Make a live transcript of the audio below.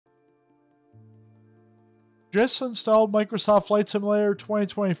Just installed Microsoft Flight Simulator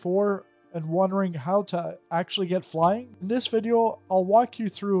 2024 and wondering how to actually get flying? In this video, I'll walk you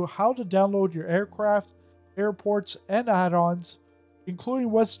through how to download your aircraft, airports, and add-ons,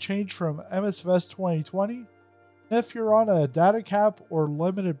 including what's changed from MSFS 2020. And if you're on a data cap or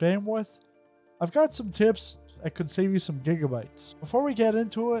limited bandwidth, I've got some tips that could save you some gigabytes. Before we get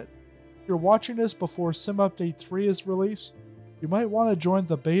into it, if you're watching this before Sim Update 3 is released, you might want to join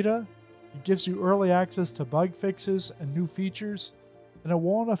the beta. It gives you early access to bug fixes and new features, and it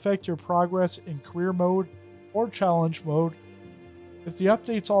won't affect your progress in career mode or challenge mode. If the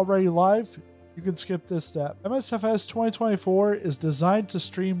update's already live, you can skip this step. MSFS 2024 is designed to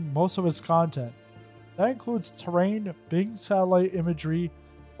stream most of its content. That includes terrain, Bing satellite imagery,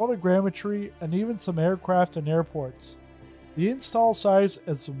 photogrammetry, and even some aircraft and airports. The install size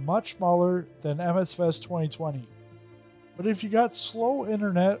is much smaller than MSFS 2020. But if you got slow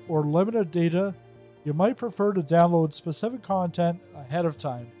internet or limited data, you might prefer to download specific content ahead of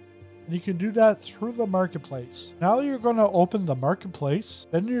time. And you can do that through the marketplace. Now you're going to open the marketplace,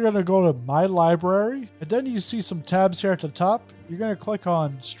 then you're going to go to My Library, and then you see some tabs here at the top. You're going to click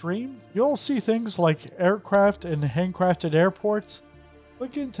on Stream. You'll see things like aircraft and handcrafted airports.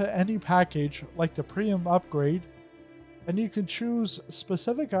 Click into any package like the Premium Upgrade, and you can choose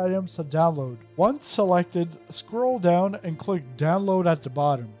specific items to download. Once selected, scroll down and click Download at the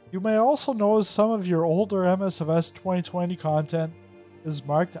bottom. You may also notice some of your older MSFS 2020 content is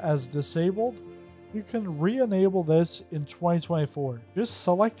marked as disabled. You can re-enable this in 2024. Just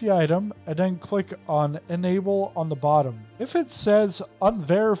select the item and then click on Enable on the bottom. If it says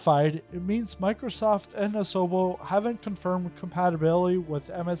Unverified, it means Microsoft and Asobo haven't confirmed compatibility with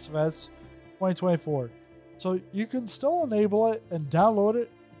MSFS 2024. So you can still enable it and download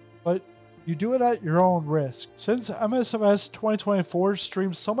it, but you do it at your own risk. Since MSFS 2024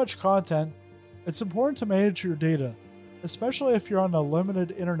 streams so much content, it's important to manage your data, especially if you're on a limited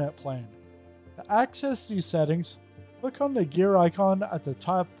internet plan. To access these settings, click on the gear icon at the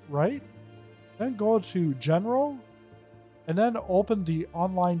top right, then go to General, and then open the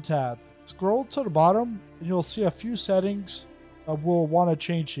Online tab. Scroll to the bottom and you'll see a few settings that we'll want to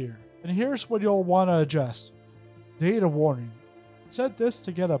change here. And here's what you'll want to adjust. Data warning. Set this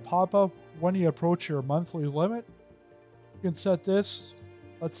to get a pop-up when you approach your monthly limit. You can set this,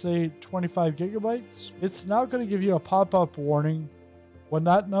 let's say 25 gigabytes. It's now going to give you a pop-up warning when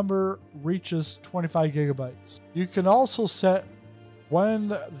that number reaches 25 gigabytes. You can also set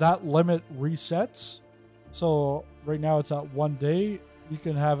when that limit resets. So right now it's at 1 day. You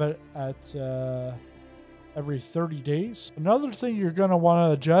can have it at every 30 days. Another thing you're going to want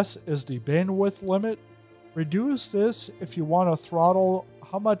to adjust is the bandwidth limit. Reduce this if you want to throttle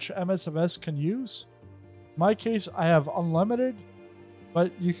how much MSFS can use. In my case, I have unlimited,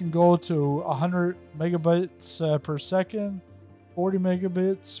 but you can go to 100 megabytes per second, 40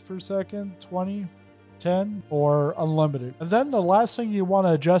 megabits per second, 20, 10, or unlimited. And then the last thing you want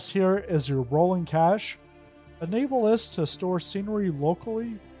to adjust here is your rolling cache. Enable this to store scenery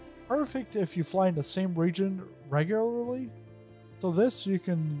locally. Perfect if you fly in the same region regularly. So this, you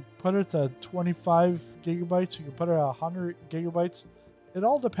can put it to 25 gigabytes, you can put it at 100 gigabytes. It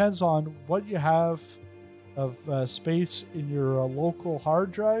all depends on what you have of space in your local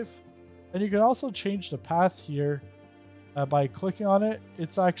hard drive. And you can also change the path here by clicking on it.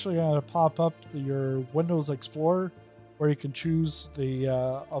 It's actually going to pop up your Windows Explorer where you can choose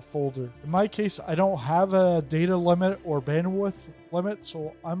a folder. In my case, I don't have a data limit or bandwidth limit,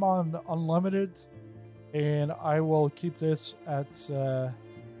 so I'm on unlimited. And I will keep this at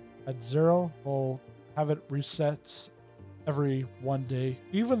 0. We'll have it reset every 1 day.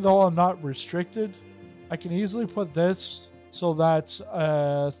 Even though I'm not restricted, I can easily put this so that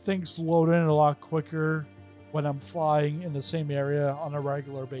things load in a lot quicker when I'm flying in the same area on a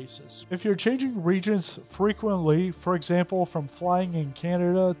regular basis. If you're changing regions frequently, for example, from flying in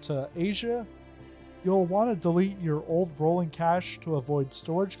Canada to Asia, you'll want to delete your old rolling cache to avoid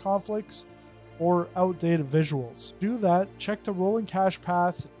storage conflicts or outdated visuals. To do that, check the rolling cache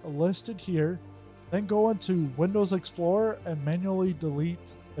path listed here, then go into Windows Explorer and manually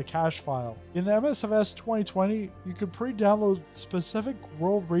delete the cache file. In the MSFS 2020, you can pre-download specific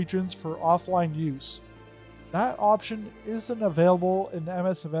world regions for offline use. That option isn't available in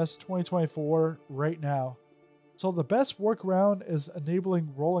MSFS 2024 right now. So the best workaround is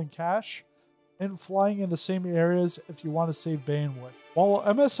enabling rolling cache and flying in the same areas if you want to save bandwidth. While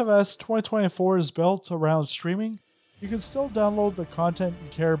MSFS 2024 is built around streaming, you can still download the content you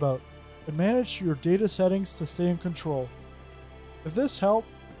care about and manage your data settings to stay in control. If this helped,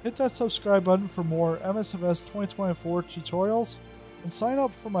 hit that subscribe button for more MSFS 2024 tutorials and sign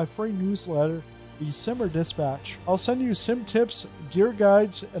up for my free newsletter the Simmer Dispatch. I'll send you sim tips, gear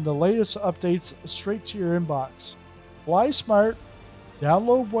guides, and the latest updates straight to your inbox. Fly smart,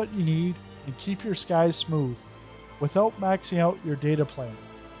 download what you need, and keep your skies smooth without maxing out your data plan.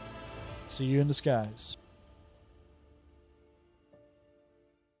 See you in the skies.